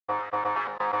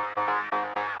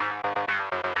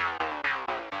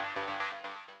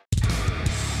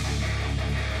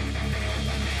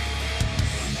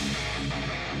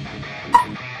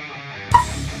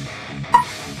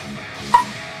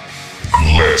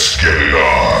Let's get it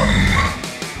on.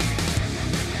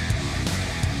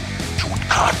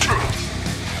 Cut.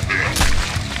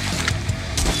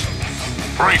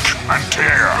 Break and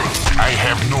tear. I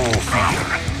have no fear.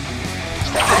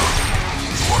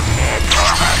 Your next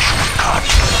smash and cut.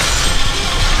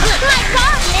 My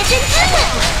God, isn't it?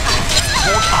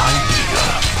 Good idea.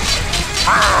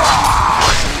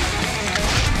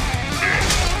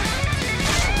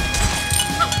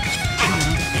 Kill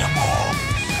them all.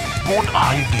 Good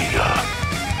idea.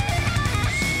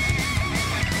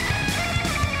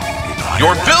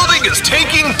 Your building is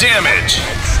taking damage!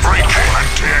 Break and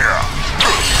tear!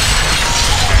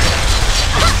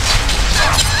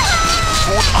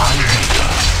 Good idea!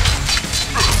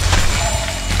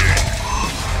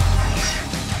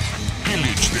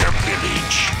 Pillage their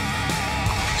village!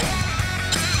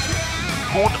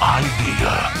 Good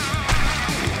idea!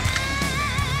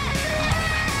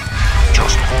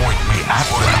 Just point me at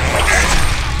them!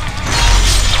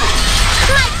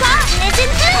 My God, isn't it?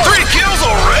 3 kills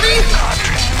already?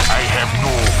 I have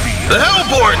no fear. The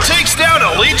Hellborn takes down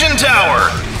a Legion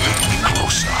tower! Get me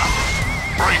closer.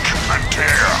 Break and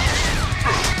tear.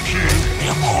 Kill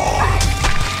them all.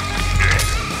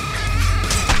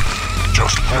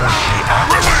 Just point me at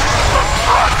them.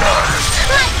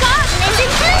 My God, isn't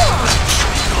it?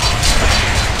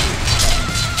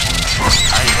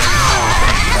 I have no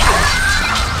fear.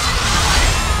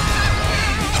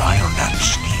 Iron and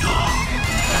steel.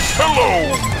 Hello!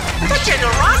 The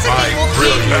generosity will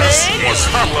keep me. Was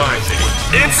blinding.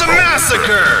 It's a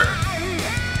massacre!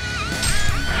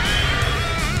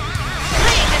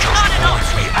 Point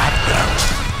me at them.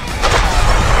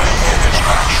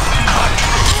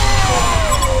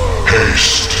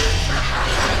 Haste.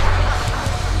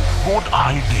 Good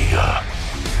idea.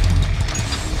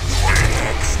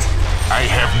 Next. I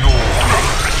have no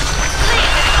fear.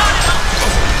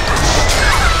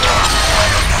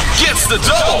 Gets the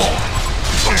double!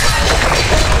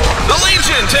 The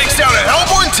Legion takes down a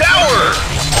Hellborn tower!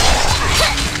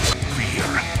 Fear.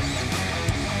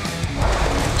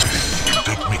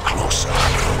 Take me closer.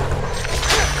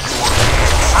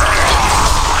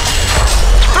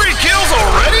 3 kills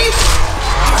already?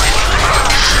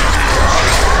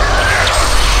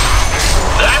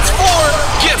 That's 4!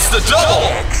 Gets the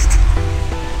double!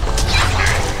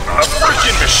 A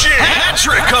freaking machine!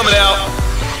 Hat-trick coming out!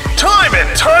 Time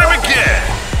and time again!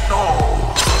 No.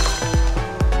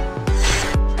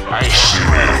 I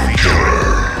HoN Killer.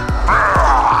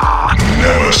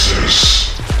 Nemesis.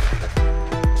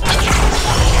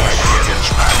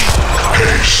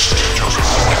 Haste. just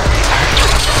point me at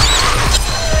them.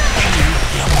 Kill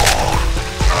them all.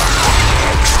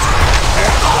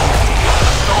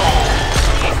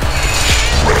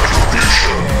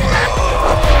 Retribution.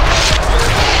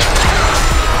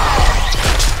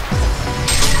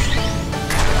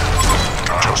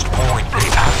 Just point me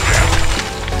at them.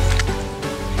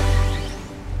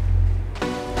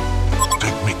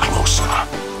 Take me closer.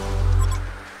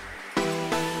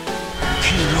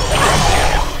 Kill them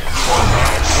all.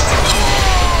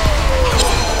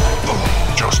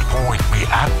 Just point me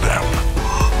at them.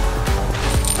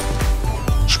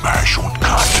 Smash and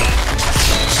cut.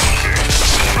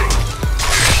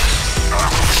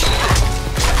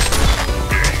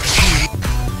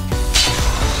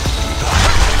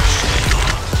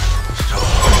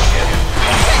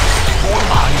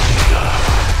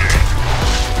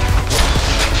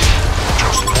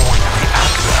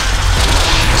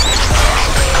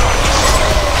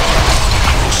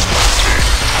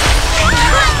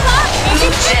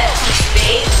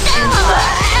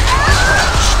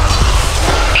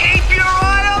 Keep your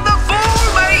eye on the ball,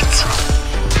 mate.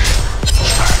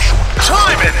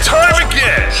 Time and time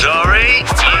again! Sorry, you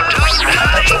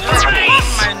don't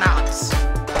my nuts.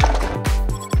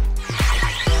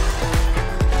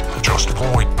 Just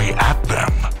point me at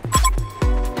them.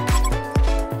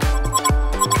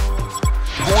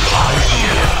 Good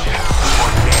idea.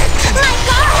 My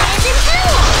God, isn't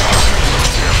it?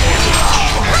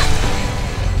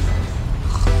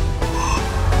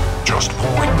 Just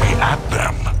point me at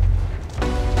them.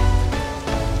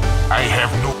 I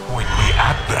have no point me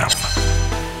at them.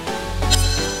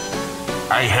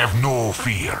 I have no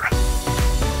fear.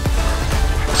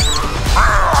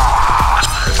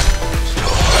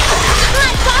 My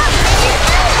God, isn't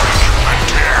it?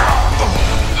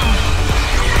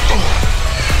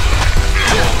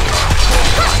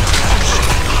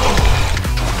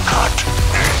 Cut.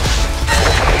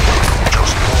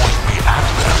 Just point me at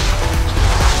them.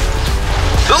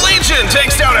 The Legion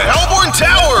takes down a Hellborn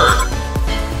tower!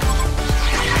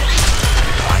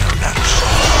 Iron and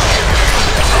steel.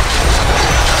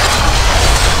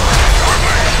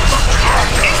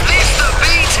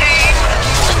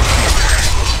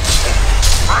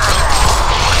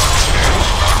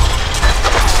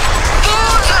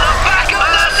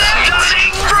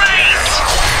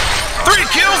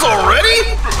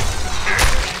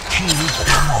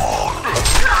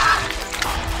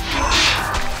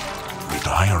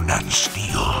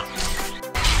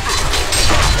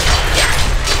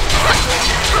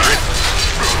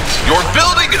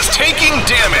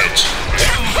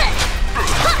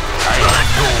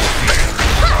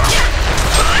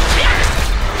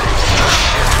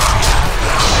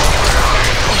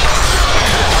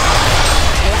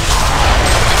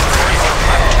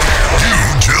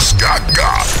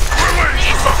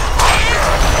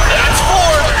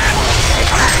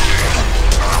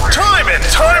 and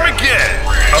time again,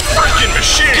 a freaking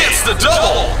machine gets the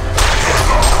double.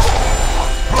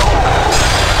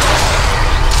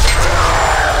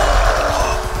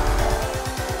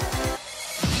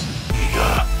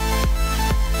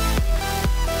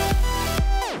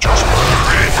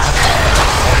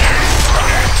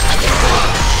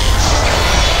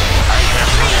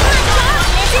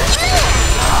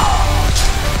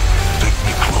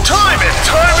 Time and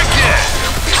time again.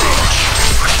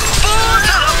 Ball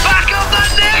to the back of the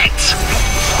net!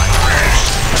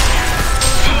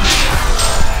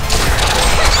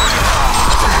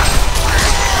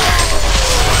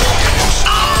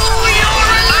 Oh,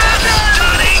 you're a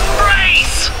stunning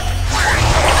brace!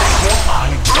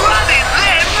 Running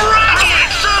them right!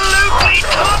 Absolutely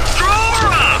top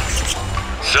drawer!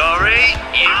 Sorry,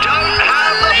 you don't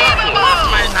have the ball!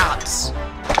 My nuts!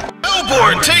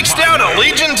 Billboard takes down a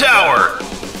Legion tower.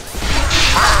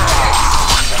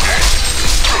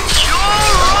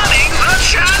 You're running the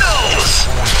channels!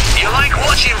 You like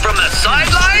watching from the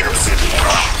sidelines?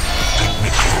 Take me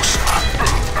closer.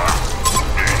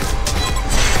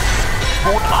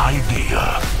 Good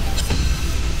idea.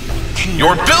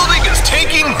 Your building is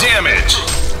taking damage.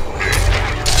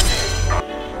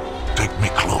 Take me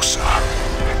closer.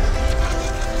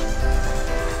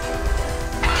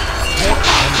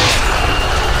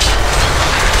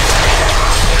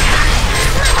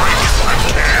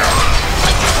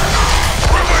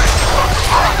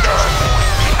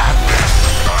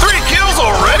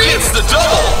 Already? It's the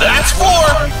double. That's 4.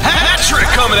 Hat-trick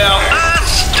coming out.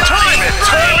 Time and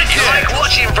time You again. like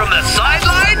watching from the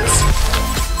sidelines?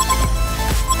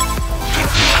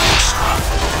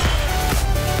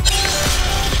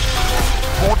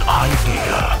 Good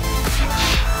idea.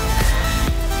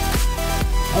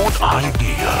 Good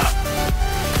idea.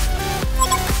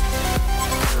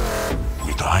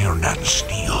 With iron and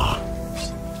steel,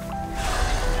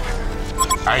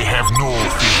 I have no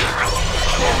fear.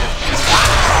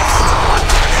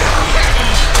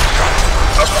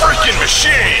 A freaking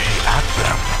machine! At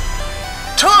them.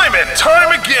 Time and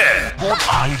time again! Good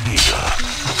idea.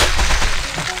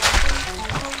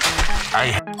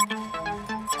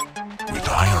 With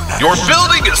iron and Your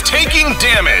building is taking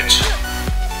damage!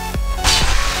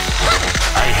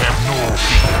 I have no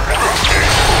fear.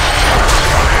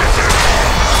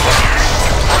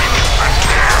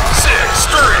 6,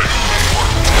 3.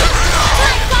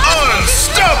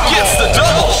 Unstoppable! Gets the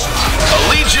double! A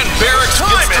Legion barracks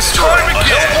gets destroyed. A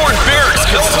Hellborn barracks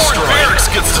gets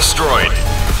destroyed.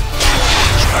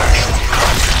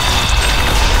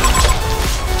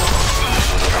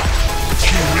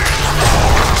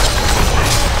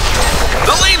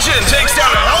 The Legion takes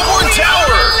down a Hellborn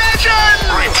tower! Legend!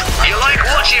 You like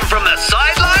watching from the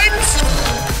sidelines?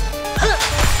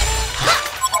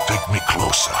 Take me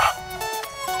closer.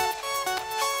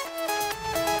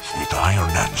 With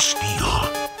iron and steel.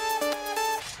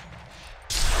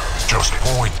 Just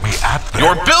point me at them.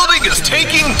 Your building is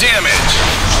taking damage!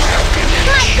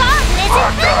 My garden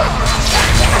isn't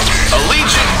through! A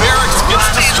Legion barracks gets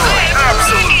destroyed.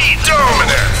 Absolute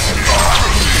dominance!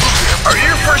 Are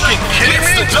you freaking kidding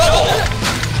me? It's the double!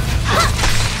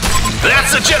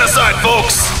 That's a genocide,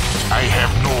 folks! I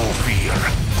have no fear.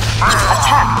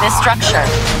 Attack this structure.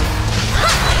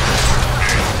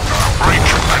 Break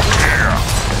and tear.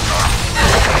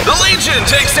 The Legion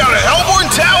takes down a Hellborn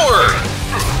tower!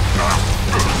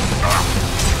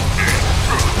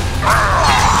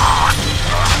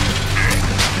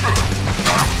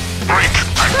 Break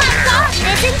and My tear. garden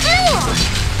isn't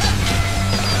through!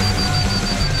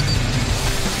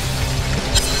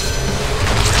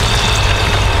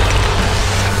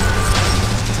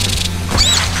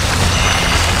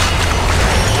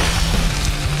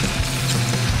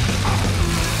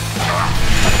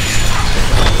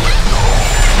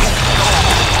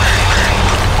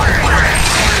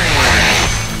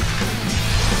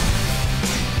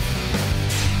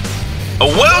 A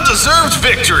well-deserved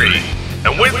victory!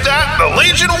 And with that, the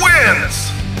Legion wins!